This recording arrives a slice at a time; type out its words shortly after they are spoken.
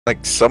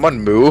Like,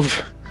 someone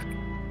move.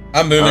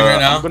 I'm moving right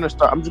now. I'm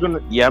just gonna.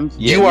 Yeah.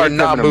 You are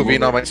not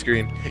moving on my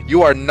screen.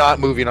 You are not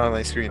moving on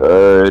my screen.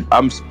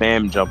 I'm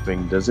spam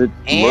jumping. Does it?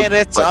 And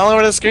it's all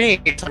over the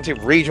screen. Time to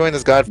rejoin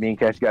this god. Me and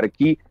Cash got a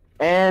key,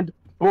 and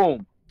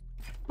boom.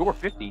 Door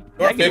 50.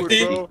 Door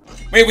 50?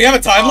 Wait, we have a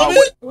time limit?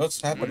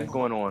 What's What happening? is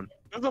going on?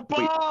 There's a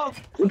bomb!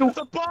 There's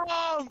a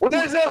bomb!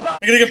 There's a bomb!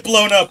 I'm gonna get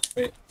blown up.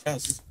 Wait,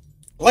 yes.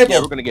 Light Yeah,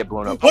 we're bulb. gonna get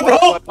blown up. What the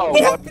hell?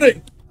 What's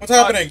happening? What's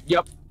happening?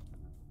 Yep.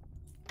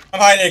 I'm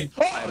hiding.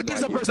 Oh,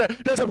 there's a person.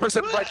 There's a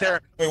person right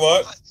there. Wait,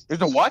 what?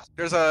 There's a what?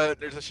 There's a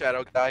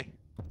shadow guy.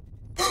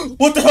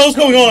 What the hell's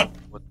going on?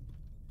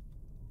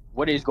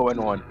 What is going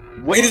on?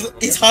 Wait,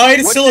 is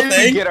hide still a What did we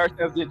thing? get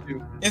ourselves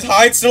into? Is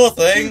hide still a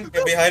thing?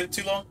 Have we hide it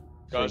too long?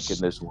 Guys,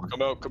 Thinking this one.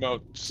 come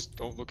out. Just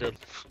don't look at.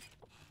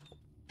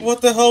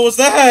 What the hell was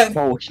that?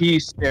 Oh,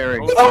 he's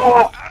staring.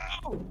 Oh!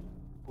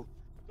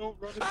 Don't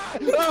run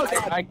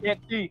I can't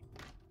see.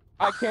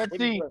 I can't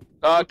see.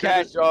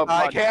 Cash.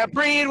 I can't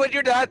breathe when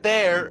you're not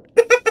there.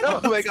 Oh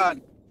my god.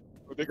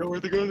 Where'd they go?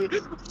 Where'd they go? What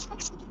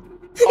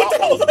the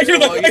hell? I hear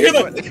that. I hear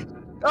that.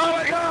 Oh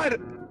my god.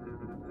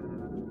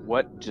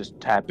 What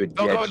just happened?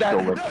 Don't go Yeah,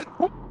 in that.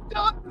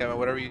 Yeah,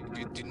 whatever you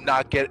do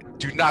not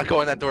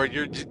go in that door.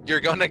 You're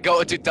gonna go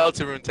into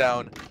Deltarune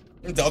Town.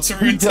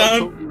 Deltarune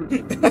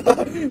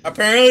Town?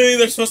 Apparently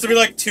there's supposed to be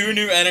like 2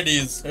 new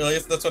entities. Or at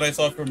least that's what I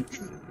saw from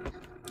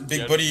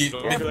Big Buddy.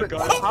 Don't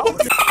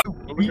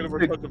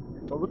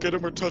look at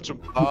him or touch him.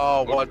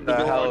 Oh, what the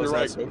hell is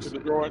that? Go to the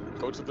door.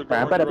 Go to the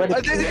door.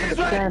 He's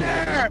right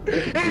there!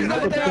 He's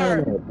right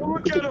there!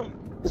 Look at him!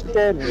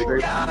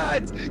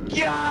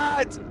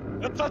 God!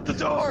 That's not the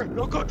door!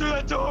 Don't go through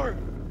that door!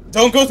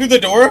 Don't go through the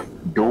door?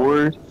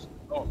 Doors.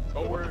 Oh,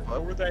 go where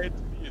that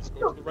entity is.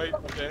 Go to the right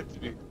of the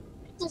entity.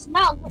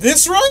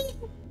 This run?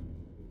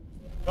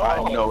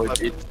 I know it's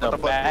the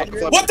back.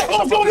 What the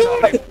hell's going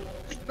on?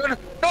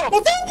 No!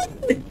 What's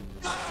happening?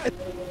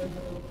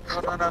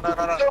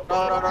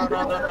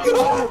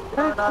 No.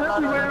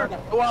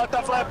 What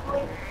the flip?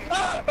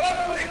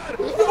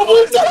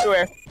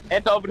 Everywhere.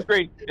 It's all over the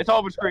screen. It's all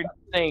over the screen.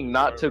 Saying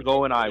not to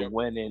go, and I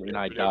went in and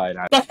I died.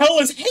 The hell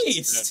is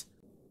haste?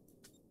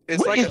 It's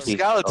What like is a this?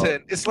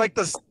 skeleton. It's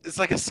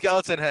like a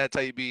skeleton head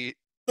type beat.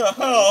 The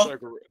hell?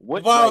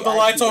 What? Wow, Wait, the I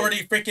light's see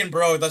already freaking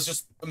broke. That's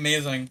just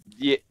amazing.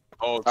 Yeah.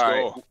 Oh, let's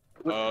Alright.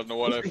 go. Know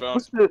what I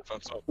found?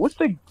 What's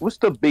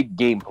the big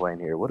game plan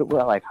here? What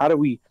like? How do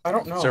we? I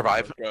don't know.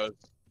 Survive.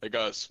 Hey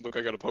guys, look,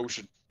 I got a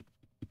potion.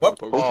 What?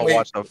 Oh, Wait,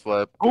 watch the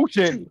flip.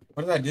 Potion.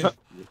 what did I do?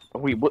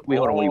 Wait,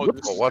 hold on. Wait,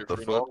 this is what the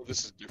different. fuck? Oh,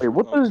 this is wait,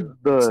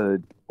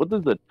 different. what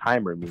does the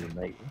timer mean?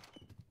 Like,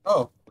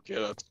 Oh. Okay,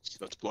 that's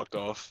blocked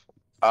off.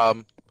 Oh,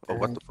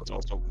 what the fuck?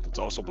 It's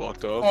also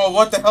blocked off. Oh,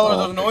 what the hell are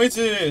Oh, those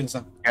noises?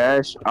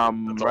 Cash,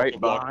 I'm That's right also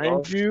blocked behind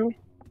off. you.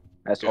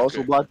 That's Okay, also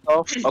okay. blocked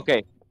off.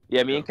 Okay.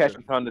 Yeah, me and Okay.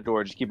 Cash found the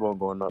door. Just keep on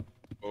going up.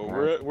 Oh,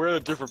 we're at a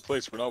different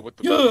place. We're not with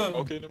the. Yeah.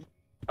 Okay, never.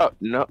 Oh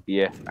no,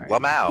 yeah.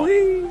 Lamau.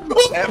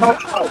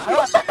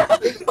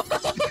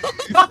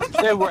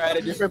 Then we're at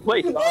a different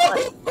place. All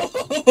right.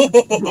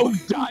 Bro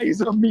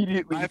dies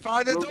immediately. I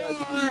found the Bro door!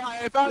 dies.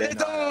 I found the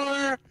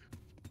door!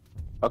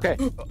 Okay.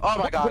 Oh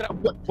my god.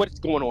 What's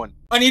going on?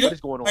 I need What to.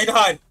 is going on? I need to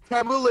hide.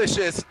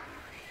 Tamulicious.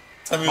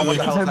 Tell me Oh, what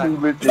the later. hell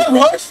is that? Is that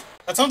Rush?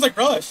 That sounds like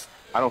Rush.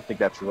 I don't think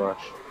that's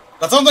Rush.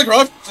 That sounds like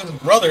Rush's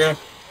brother.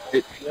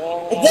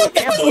 Whoa. What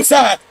the hell was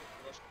that?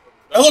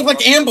 That looked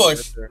like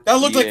ambush. That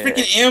looked like Yeah.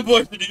 freaking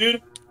ambush,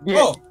 dude. Yeah.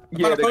 Oh, I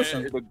Yeah, found a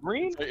potion. the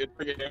green. It's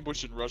like an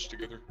ambush and rush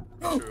together.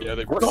 Yeah,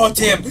 they. God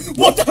damn.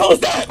 What the hell is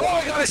that? Oh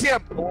my god, I see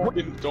him!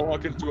 Don't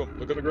walk into him.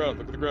 Look at the ground.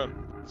 Look at the ground.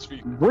 His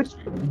feet. What? His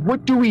feet.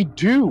 What do we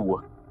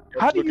do?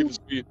 How do Look you? at his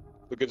feet.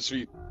 Look at his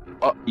feet.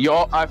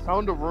 Y'all, I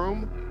found a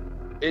room.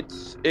 It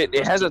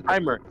has a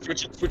timer.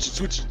 Switch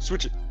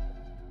it.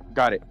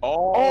 Got it.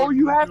 Oh,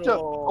 you have to-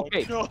 no,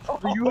 okay, no.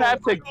 So you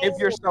have to give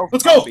yourself.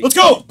 Let's go. coffee. Let's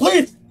go.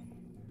 Please.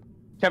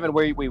 Kevin,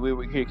 wait.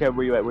 Here, Kevin,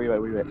 where you at? Where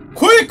you at?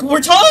 Quick.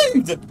 We're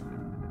timed.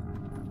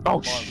 Oh Come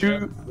on,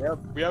 shoot!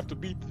 We have to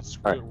beat this.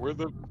 Alright. We're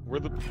the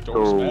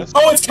doors So- fast.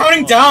 Oh, it's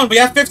counting down. We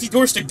have 50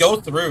 doors to go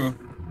through.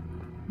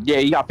 Yeah,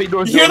 you got 50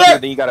 doors. You hear down here,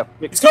 that? Then you gotta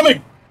It's fix.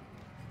 coming.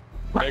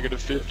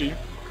 -50.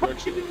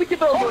 Correction. Look at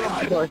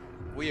those.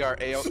 We are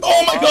AO.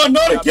 Oh my god,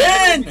 not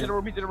again. He's in the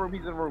room. He's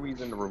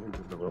in the room.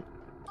 Hello?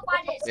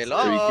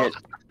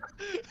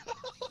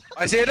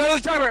 I see another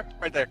timer!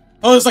 Right there.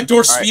 Oh, it's like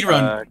door Alright, speed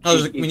run. Oh,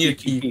 there's we need a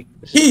key.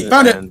 Key,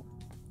 found it.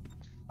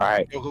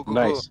 Alright, Go,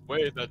 nice.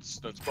 Wait, that's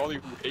probably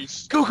who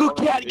hastes. Go,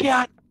 cat!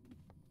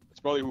 That's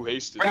probably who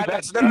hasted.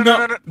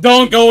 No.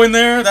 Don't go in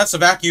there. That's a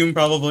vacuum,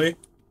 probably.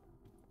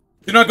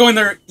 Do not go in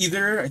there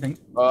either, I think.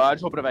 I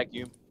just opened a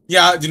vacuum.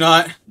 Yeah, do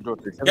not. You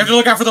have to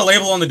look out for the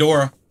label on the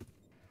door.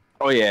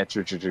 Oh yeah,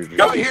 true.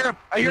 No, I hear him!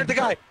 I hear the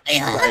guy!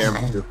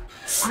 I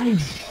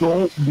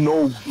don't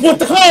know. What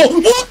the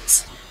hell?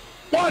 What?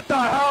 What the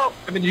hell?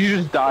 I mean, you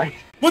just died.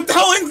 What the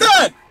hell is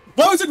that?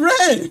 Why was it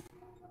red?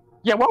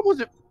 Yeah, what was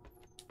it?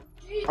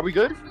 Are we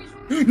good?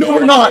 No,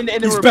 we're not. In the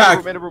He's room,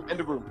 back. In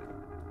the room.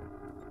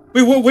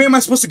 Wait, what way am I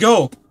supposed to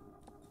go?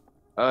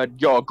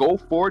 Yo, go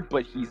forward,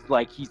 but he's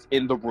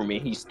in the room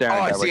and he's staring.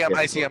 Oh, I see him. directly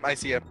I at see the him. I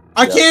see him.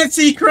 I can't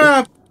see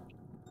crap.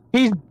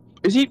 He's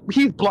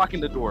blocking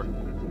the door.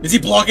 Is he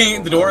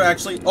blocking the door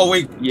actually? Oh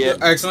wait, Yeah.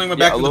 I accidentally went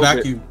back to the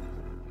vacuum.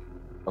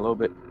 A little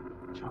bit.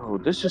 Yo,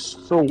 this is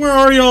so. Where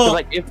are y'all?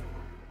 Like if,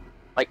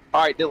 all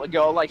right,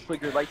 yo, light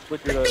flicker.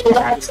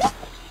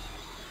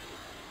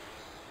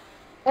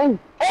 Oh,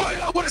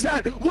 what is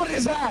that? What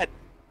is that?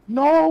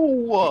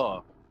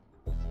 No.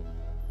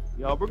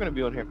 Yo, we're gonna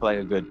be on here for like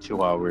a good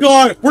 2 hours.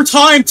 God, we're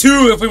timed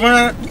too. If we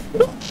want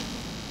to.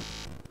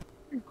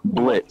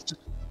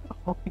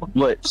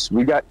 Blitz.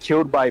 We got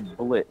killed by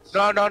Blitz.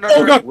 No.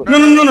 Oh God!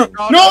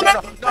 No!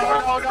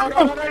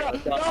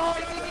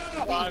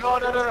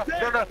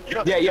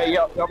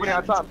 Yeah. We're running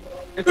out of time.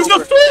 There's no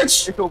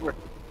switch. It's over.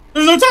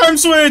 There's no time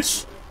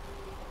switch.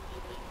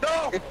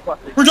 No.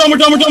 We're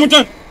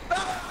done.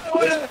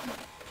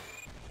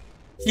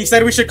 He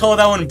said we should call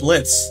that one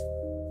Blitz.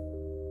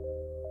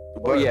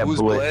 Oh yeah, Who's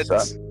Blitz.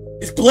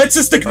 Blitz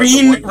is the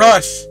green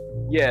rush.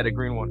 Yeah, the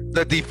green one.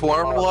 The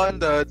deformed one.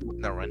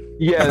 Never mind.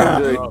 Yeah,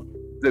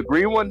 the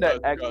green one that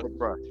extra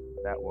brush.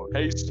 That one.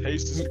 Haste.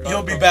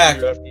 You'll be back.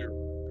 After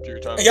your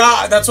time.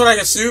 Yeah, that's what I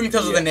assumed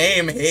because of the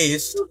name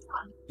Haste.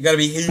 You gotta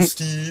be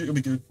hasty. It'll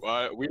be good.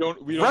 We don't.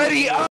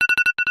 Ready up.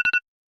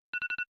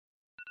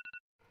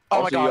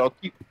 Oh my God. Yo,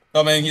 keep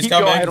Coming. He's your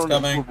coming. head He's on the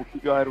coming. swivel,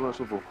 keep your head on the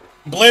swivel.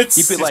 Blitz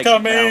Keep it, is like,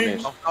 coming.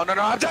 down-ish. No,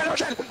 I'm dead.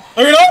 Look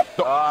it up.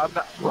 I'm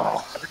not.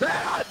 Bro.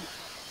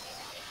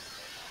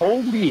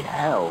 Holy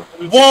hell.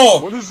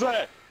 Whoa! What is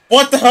that?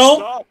 What the hell?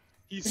 Stop.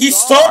 He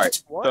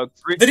stopped. What?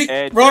 Did he?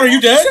 Ed, Rod, are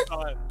you dead?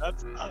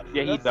 That's not,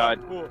 Yeah, he that's died.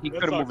 not cool. He That's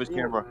couldn't not move his cool.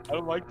 camera. I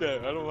don't like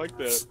that. God, don't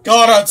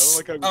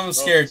like how he I'm stops.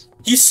 scared.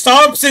 He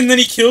stops and then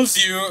he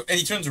kills you and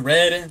he turns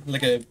red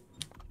like a.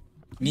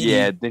 Meanie.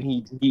 Yeah, then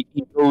he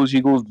goes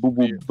boo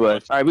boo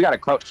bust. Alright, we gotta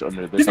crouch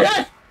under this. He's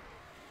dead.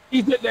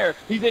 He's in there.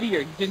 He's in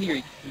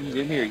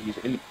here.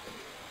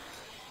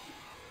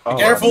 Oh,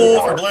 Careful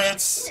for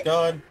Blitz.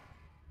 God.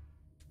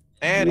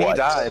 And he What?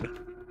 died.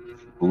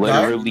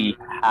 Literally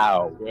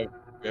how? We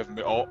haven't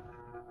been. Oh.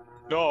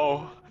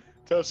 No.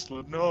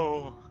 Tesla,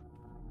 no.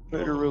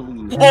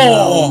 Literally.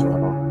 Oh.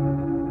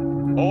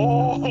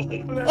 Oh.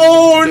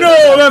 Oh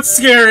no, that's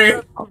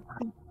scary.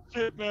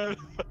 Shit, man.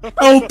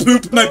 I'll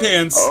poop my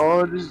pants.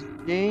 Oh, this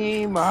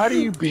game. How do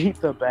you beat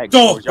the back? Go.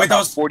 doors? Wait, Y'all that got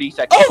was 40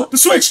 seconds. Oh, the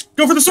switch.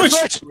 Go for the switch.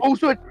 Oh,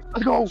 switch.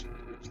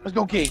 Let's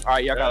go, King. All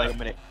right, y'all got like a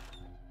minute.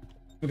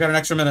 We got an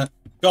extra minute.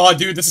 God,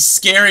 dude, this is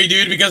scary,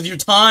 dude, because you're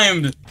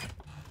timed.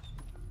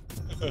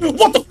 What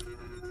the?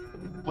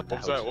 What the What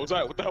was hell? that? What was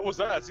that? What the hell was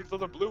that? I see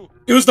something blue.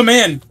 It was the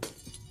man.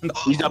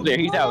 He's up there.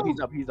 He's out.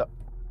 He's up.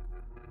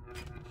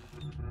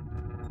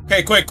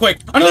 Okay, quick.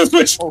 Another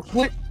switch. Oh,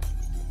 switch.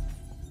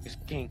 It's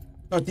King.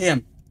 God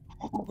damn.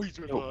 Oh, he's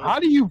doing Yo, how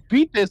do you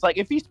beat this? Like,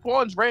 if he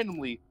spawns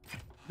randomly,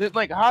 then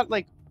like how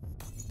like?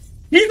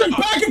 He's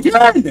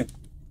back again.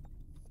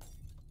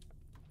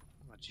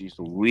 Oh, jeez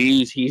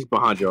Louise, he's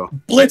behind y'all.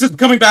 Blitz is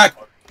coming back.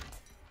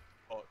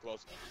 Oh,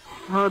 close.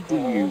 How do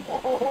you?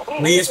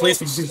 Please.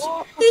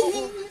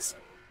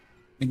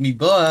 Make me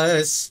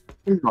buzz.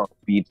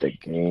 Beat the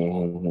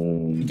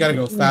game. You gotta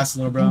go fast,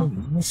 little bro.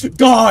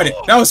 God,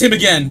 that was him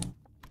again.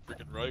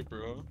 Freaking right,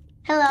 bro.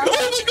 Hello.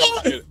 Oh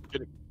my God.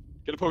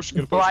 Get a potion.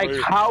 Get a potion. Like, right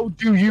here. how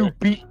do you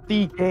beat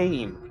the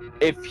game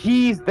if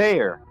he's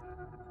there?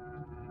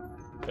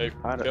 Hey,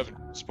 I don't- Kevin,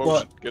 it's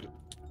What? potion. Get it.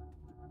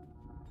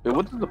 Dude,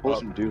 what does the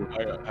potion do?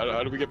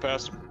 How do we get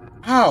past him?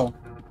 How?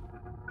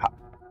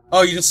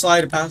 Oh, you just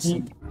slide it past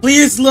him.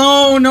 Please,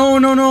 no.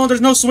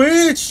 There's no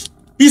switch.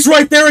 He's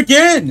right there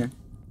again.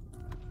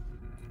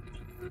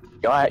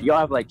 Y'all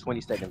have like 20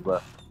 seconds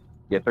left.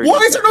 Yeah, 30 Why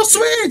is there no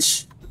seconds.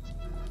 switch?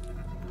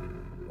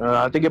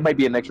 I think it might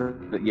be a next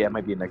room. Yeah, it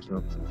might be a next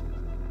room.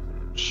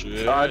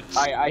 Shit.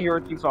 I hear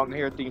a theme song.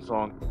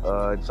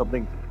 It's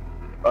something.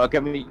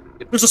 Kevin,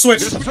 There's a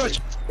switch.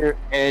 here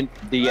and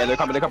they're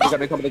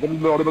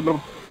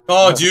coming.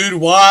 Oh, dude,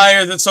 why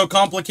is it so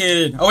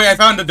complicated? Oh wait, I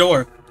found the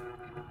door.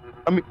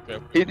 I mean,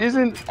 it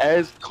isn't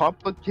as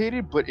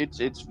complicated, but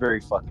it's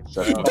very fucking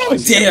simple. Oh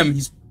damn,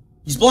 he's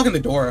blocking the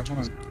door. Hold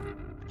on.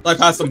 Slide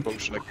past him.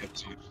 Potion. I can't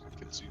see.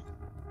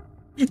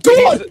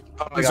 God!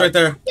 Oh my He's God. right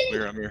there.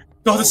 I'm here.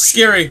 Oh, this is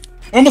scary.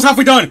 We're almost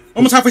halfway done.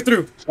 Almost halfway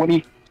through.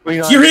 29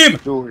 Hear him!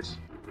 doors.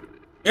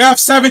 You have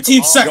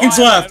 17 seconds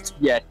God, left.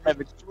 Yeah,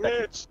 7 seconds.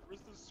 Switch. Where's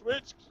the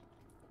switch?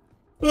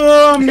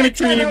 Oh, I'm gonna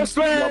cream.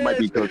 Y'all might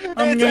be cooked.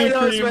 I'm gonna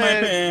cream my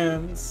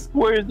pants.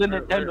 Where's the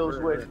Nintendo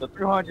Switch? The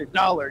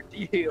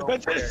 $300 deal.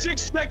 That's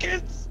 6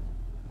 seconds.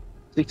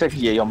 6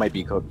 seconds. Yeah, y'all might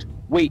be cooked.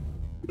 Wait,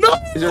 No!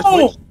 is there a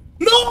switch?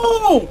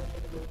 No!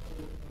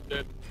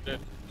 Dead.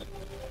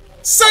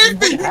 Save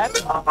me!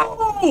 happened?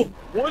 No!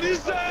 What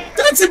is that?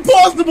 That's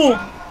impossible!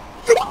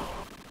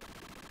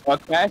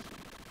 Okay.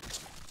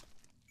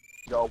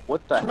 Yo,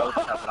 what the hell?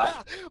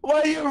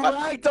 Why you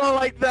ragdoll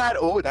like that?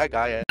 Oh, that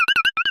guy.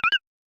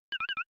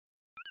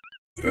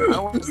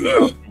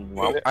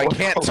 I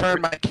can't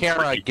turn my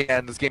camera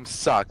again. This game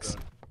sucks.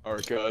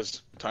 Alright,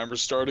 guys.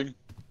 Timer's starting.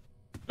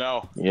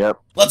 Now. Yep.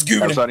 Let's go.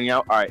 I'm starting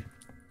out. All right.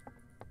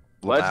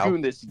 Let's Wow.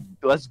 goon this.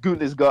 Let's goon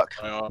this guck.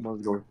 Yeah.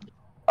 Let's go.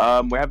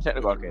 We have a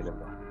technical. Okay, there we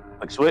go.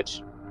 Like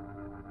switch.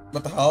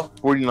 What the hell?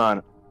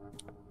 49.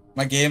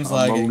 My game's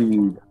I'm gonna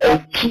lagging.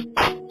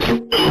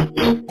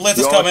 lead. Blitz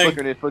is Yo, coming.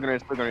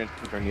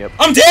 flickering. Yep.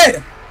 I'm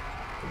dead.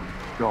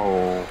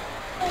 Go.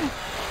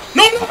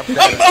 No,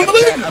 I'm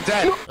bleeding. I'm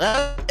dead.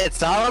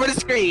 It's all over the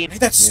screen. Hey,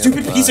 that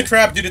stupid piece of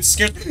crap, dude. It's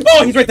scared.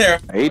 Oh, he's right there.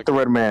 I hate the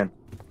red man.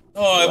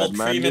 Oh, I will Red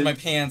man, cream in dude. my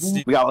pants,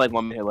 dude. We got like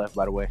 1 minute left,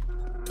 by the way.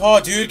 Oh,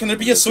 dude, can there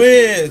be a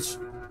switch?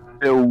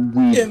 Till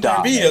we Can there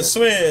die. be a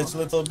switch,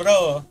 little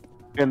bro?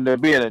 Can there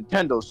be a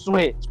Nintendo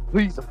Switch,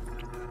 please?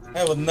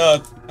 I will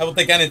not. I will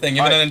take anything,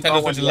 even a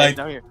Nintendo Switch Lite. Oh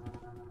Down here.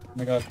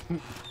 my god.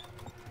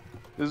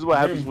 This is what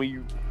happens when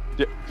you.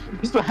 This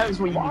is what happens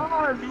when you.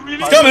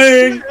 He's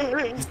coming!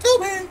 He's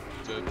coming!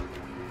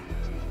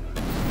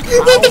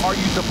 How are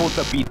you supposed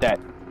to beat that?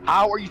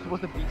 How are you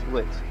supposed to beat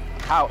Blitz?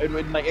 How? And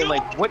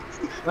like what?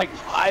 Like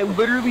I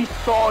literally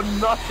saw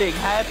nothing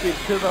happen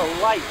to the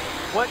light.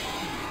 What?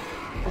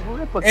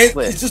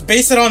 It's just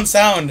base it on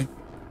sound.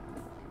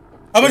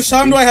 How much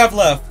time do I have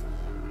left?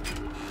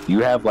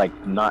 You have like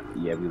not.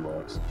 Yeah, we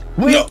lost.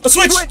 No, a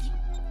switch!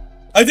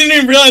 I didn't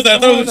even realize that. I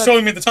thought it was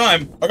showing me the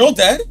time. Are you all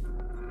dead?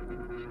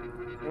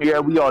 Yeah,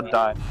 we all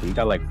died. You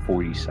got like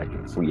 40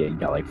 seconds. Yeah, you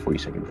got like 40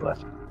 seconds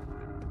left.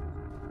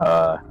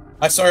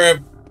 I sorry.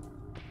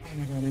 Oh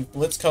my god, if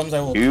Blitz comes, I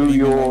will. Do cream in my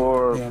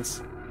your-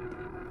 pants.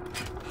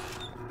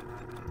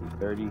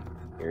 30.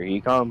 Here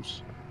he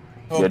comes.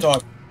 Oh Good.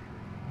 dog.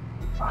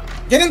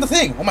 Get in the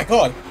thing! Oh my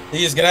god.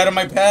 Please get out of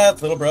my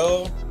path, little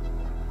bro.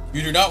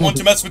 You do not want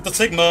to mess with the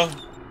Sigma.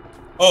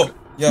 Oh,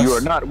 yes. You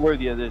are not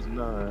worthy of this.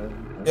 No.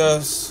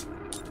 Yes.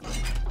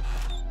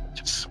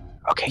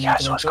 Okay,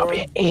 guys, so it's gonna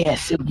be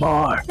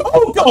ASMR.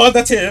 Oh god,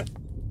 that's it.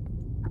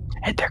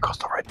 And there goes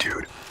the red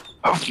dude.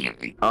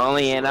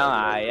 Only in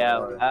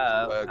Ohio.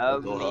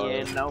 Only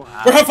in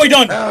Ohio. We're halfway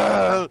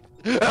done.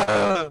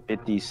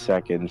 50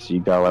 seconds. You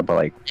got about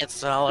like.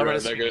 It's all You're over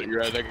at the screen.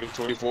 negative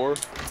 24.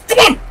 Come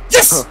on!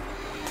 Yes!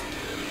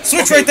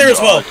 Switch right there as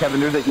well. Kevin,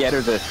 there's a. Yeah,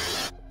 there's a.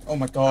 Oh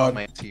my Oh, god.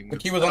 my team. The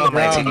key was on Oh, the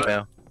my team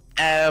ground.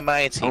 now. Oh,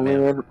 my team Only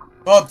now. in-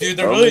 Oh, dude,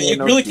 they're Only really, you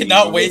in really Ohio.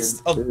 cannot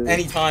waste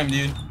any time,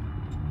 dude.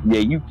 Yeah,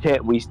 you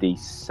can't waste a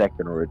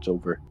second or it's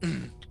over.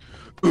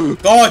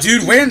 Oh,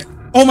 dude, when?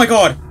 Oh my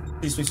god.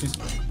 Please, please, please.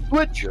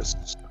 Switch.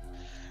 Yes.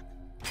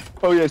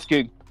 Oh yes,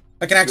 King.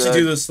 I can actually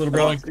do this, little Come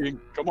bro. on, King.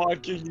 Come on,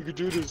 King. You can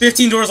do this.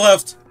 15 doors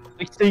left.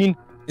 16.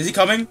 Is he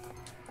coming?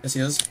 Yes, he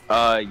is.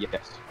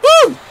 Yes.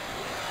 Woo!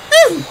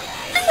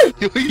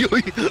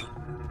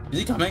 Is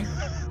he coming?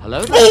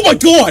 Hello? Oh my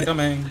god!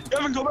 Coming.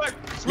 Kevin, go back.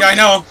 Yeah, I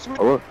know. Switch.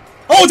 Oh, look.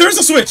 Oh, there's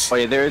a switch! Oh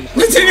yeah, there is. I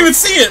didn't even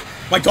see it!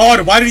 My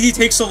god, why did he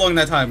take so long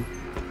that time?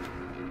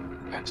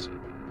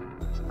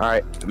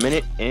 Alright, a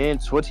minute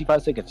and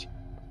 25 seconds.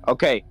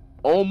 Okay,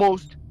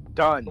 almost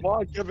done. Come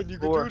on, Kevin. You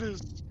can 4. do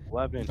this.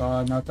 11.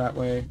 God, not that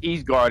way.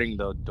 He's guarding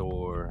the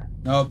door.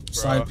 Nope,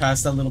 slide Bruh.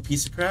 past that little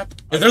piece of crap.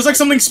 If there's like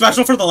something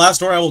special for the last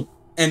door, I will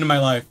end my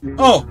life.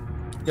 Oh!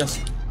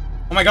 Yes.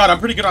 Oh my god, I'm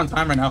pretty good on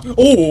time right now.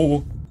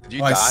 Oh! Did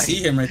you I die?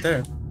 see him right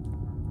there.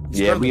 He's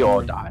Yeah, front of we the all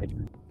door. died.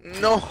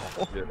 No.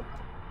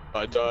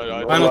 I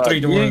died. Final 3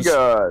 doors.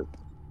 God.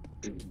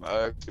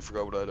 I actually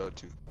forgot what I died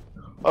to.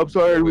 I'm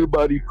sorry,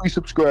 everybody. Please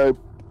subscribe.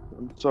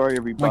 I'm sorry, Oh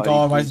everybody. my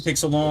god, why does it take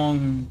so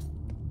long?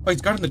 Oh,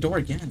 he's guarding the door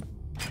again.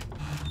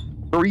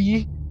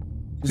 3,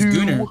 This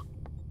gooner.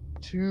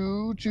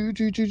 2.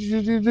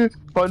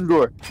 Final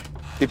door.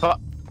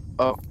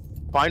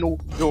 Final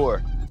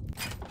door.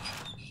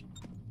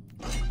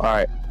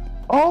 Alright.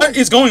 Oh, What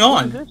is going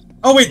what is on? this?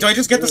 Oh wait, do I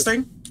just get this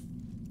thing?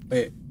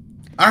 Wait.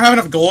 I don't have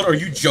enough gold. Are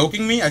you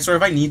joking me? I swear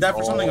if I need that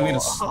for something, I'm gonna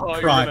Oh,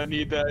 you're cry. gonna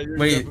need that. You're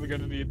Wait. definitely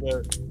gonna need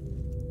that.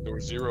 There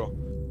was 0.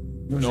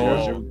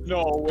 No.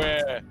 No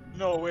way.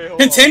 No way.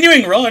 Hold on.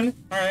 Continuing run.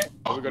 Alright.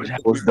 We're gonna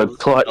That was complete the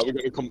clutch. Now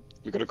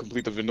we're gonna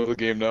complete the vanilla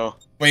game now.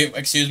 Wait,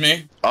 excuse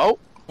me? Oh.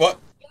 What?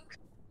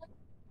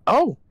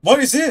 Oh. What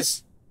is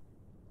this?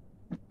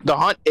 The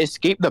hunt.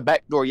 Escape the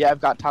back door. Yeah,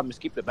 I've got time to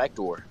escape the back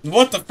door.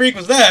 What the freak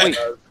was that? Wait.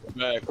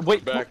 Back.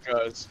 Wait, Back,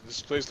 guys.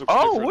 This place looks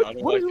Oh, different. I don't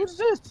like what it. is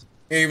this?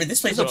 Hey, but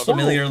this place What's looks up?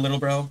 familiar, little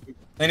bro.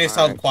 They need to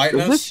tell Alright.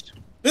 quietness. Is this?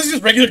 This is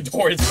just regular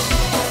doors.